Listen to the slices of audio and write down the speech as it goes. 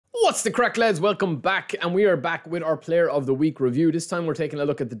What's the crack, lads? Welcome back, and we are back with our Player of the Week review. This time we're taking a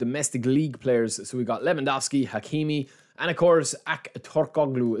look at the domestic league players. So we got Lewandowski, Hakimi, and of course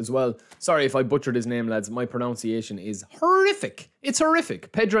Torkoglu as well. Sorry if I butchered his name, lads. My pronunciation is horrific. It's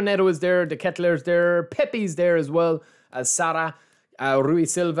horrific. Pedro Neto is there, De Ketteler's there, Pepe's there as well as Sara, Rui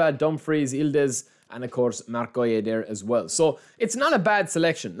Silva, Dumfries, Yildiz, and of course Marcoye there as well. So it's not a bad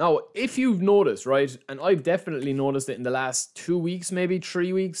selection. Now, if you've noticed, right, and I've definitely noticed it in the last 2 weeks, maybe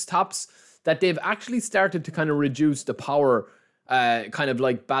 3 weeks tops, that they've actually started to kind of reduce the power kind of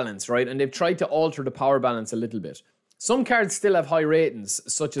like balance, right? And they've tried to alter the power balance a little bit. Some cards still have high ratings,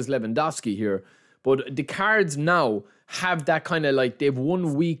 such as Lewandowski here, but the cards now have that kind of like, they've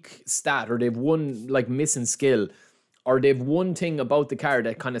one weak stat, or they've one like missing skill, or they've one thing about the card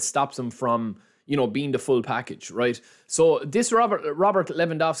that kind of stops them from, you know, being the full package, right? So this Robert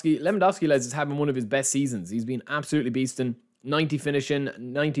Lewandowski, lads, is having one of his best seasons. He's been absolutely beasting. 90 finishing,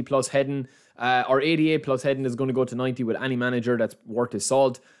 90 plus heading, or 88 plus heading is going to go to 90 with any manager that's worth his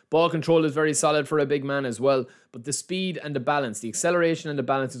salt. Ball control is very solid for a big man as well, but the speed and the balance, the acceleration and the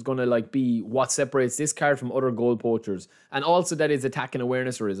balance is going to like be what separates this card from other goal poachers. And also that his attacking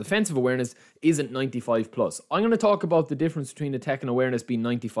awareness or his offensive awareness isn't 95 plus. I'm going to talk about the difference between attacking awareness being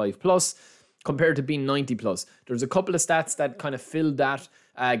 95 plus compared to being 90 plus. There's a couple of stats that kind of fill that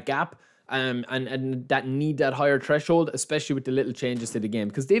gap and that need that higher threshold, especially with the little changes to the game,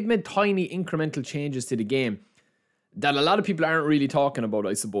 because they've made tiny incremental changes to the game that a lot of people aren't really talking about,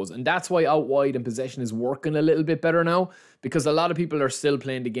 I suppose. And that's why out wide and possession is working a little bit better now, because a lot of people are still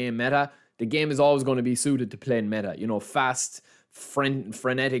playing the game meta. The game is always going to be suited to playing meta, you know, fast,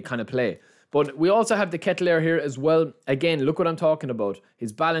 frenetic kind of play. But we also have the Ketteler here as well. Again, look what I'm talking about.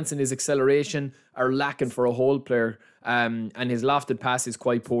 His balance and his acceleration are lacking for a whole player. And his lofted pass is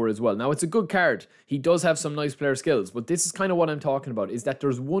quite poor as well. Now, it's a good card. He does have some nice player skills. But this is kind of what I'm talking about, is that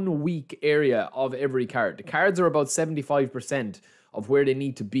there's one weak area of every card. The cards are about 75% of where they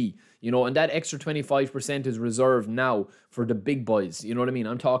need to be, you know, and that extra 25% is reserved now for the big boys. You know what I mean?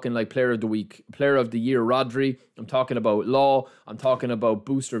 I'm talking like Player of the Week, Player of the Year Rodri. I'm talking about Law. I'm talking about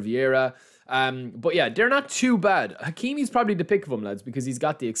Booster Vieira. But yeah, they're not too bad. Hakimi's probably the pick of them, lads, because he's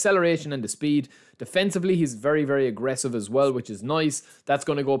got the acceleration and the speed. Defensively, he's very, very aggressive as well, which is nice. That's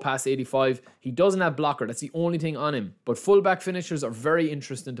going to go past 85. He doesn't have blocker. That's the only thing on him. But fullback finishers are very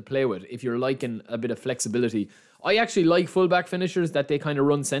interesting to play with if you're liking a bit of flexibility. I actually like fullback finishers that they kind of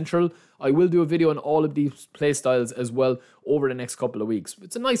run central. I will do a video on all of these play styles as well over the next couple of weeks.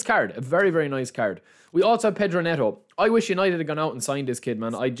 It's a nice card, a very, very nice card. We also have Pedro Neto. I wish United had gone out and signed this kid,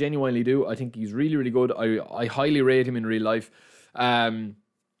 man. I genuinely do. I think he's really, really good. I highly rate him in real life.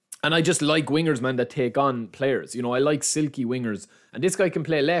 And I just like wingers, man, that take on players. You know, I like silky wingers. And this guy can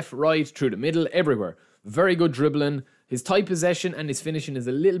play left, right, through the middle, everywhere. Very good dribbling. His tight possession and his finishing is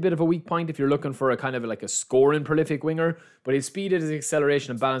a little bit of a weak point if you're looking for a kind of like a scoring prolific winger. But his speed and his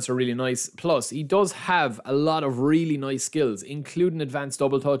acceleration and balance are really nice. Plus, he does have a lot of really nice skills, including advanced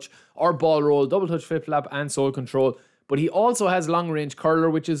double touch or ball roll, double touch flip flap, and soul control. But he also has long range curler,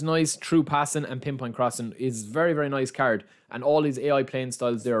 which is nice. True passing and pinpoint crossing is very, very nice card. And all his AI playing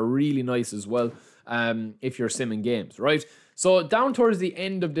styles there are really nice as well, if you're simming games, right? So down towards the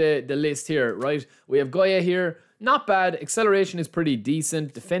end of the list here, right, we have Goya here. Not bad. Acceleration is pretty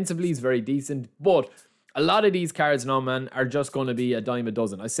decent. Defensively is very decent. But a lot of these cards now, man, are just going to be a dime a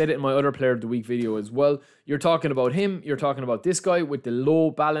dozen. I said it in my other Player of the Week video as well. You're talking about him. You're talking about this guy with the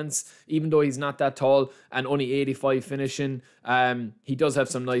low balance, even though he's not that tall and only 85 finishing. He does have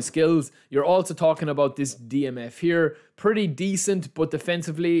some nice skills. You're also talking about this DMF here. Pretty decent, but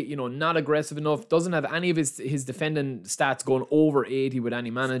defensively, you know, not aggressive enough. Doesn't have any of his defending stats going over 80 with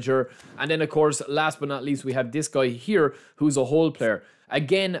any manager. And then, of course, last but not least, we have this guy here who's a whole player.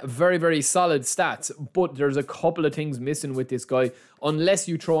 Again, very, very solid stats, but there's a couple of things missing with this guy unless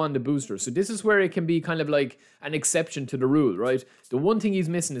you throw on the booster. So this is where it can be kind of like an exception to the rule, right? The one thing he's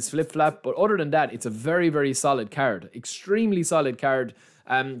missing is flip-flap, but other than that, it's a very, very solid card. Extremely solid card.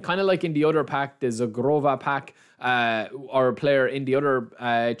 Kind of like in the other pack, the Zagrova pack, or a player in the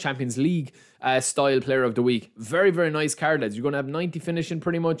other Champions League style Player of the Week. Very, very nice card, lads. You're going to have 90 finishing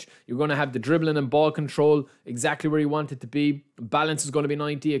pretty much. You're going to have the dribbling and ball control exactly where you want it to be. Balance is going to be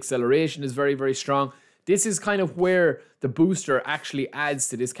 90. Acceleration is very, very strong. This is kind of where the booster actually adds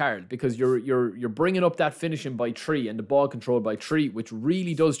to this card, because you're bringing up that finishing by 3 and the ball control by 3, which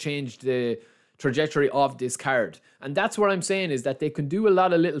really does change the trajectory of this card. And that's what I'm saying, is that they can do a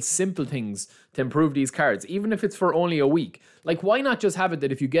lot of little simple things to improve these cards, even if it's for only a week. Like, why not just have it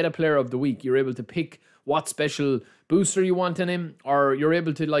that if you get a Player of the Week, you're able to pick what special booster you want in him, or you're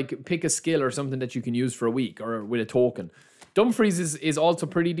able to like pick a skill or something that you can use for a week or with a token. Dumfries is also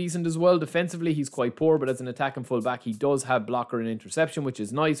pretty decent as well. Defensively, he's quite poor, but as an attacking fullback, he does have blocker and interception, which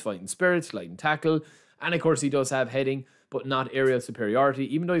is nice. Fighting spirit, sliding tackle. And of course, he does have heading, but not aerial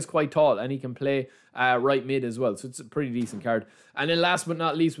superiority, even though he's quite tall and he can play right mid as well. So it's a pretty decent card. And then last but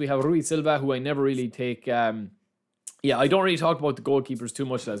not least, we have Rui Silva, who I never really take... yeah, I don't really talk about the goalkeepers too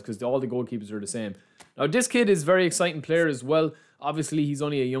much, because all the goalkeepers are the same. Now, this kid is a very exciting player as well. Obviously, he's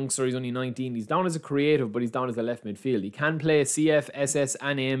only a youngster. He's only 19. He's down as a creative, but he's down as a left midfield. He can play CF, SS,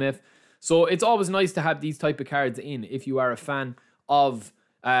 and AMF. So it's always nice to have these type of cards in if you are a fan of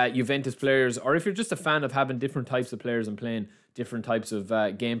Juventus players, or if you're just a fan of having different types of players and playing different types of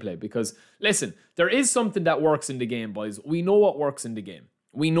gameplay. Because, listen, there is something that works in the game, boys. We know what works in the game.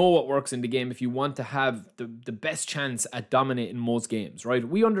 We know what works in the game if you want to have the best chance at dominating most games, right?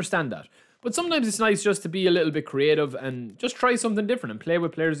 We understand that. But sometimes it's nice just to be a little bit creative and just try something different and play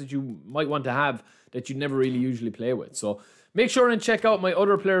with players that you might want to have that you never really usually play with. So make sure and check out my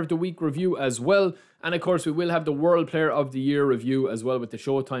other Player of the Week review as well. And of course, we will have the World Player of the Year review as well with the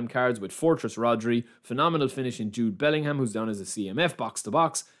Showtime cards with Fortress Rodri, phenomenal finish in Jude Bellingham, who's down as a CMF, box to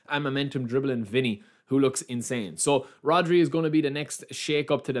box, and momentum dribbling Vinny, who looks insane. So Rodri is going to be the next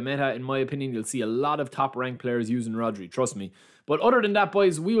shake-up to the meta. In my opinion, you'll see a lot of top-ranked players using Rodri, trust me. But other than that,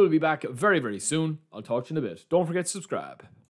 boys, we will be back very, very soon. I'll talk to you in a bit. Don't forget to subscribe.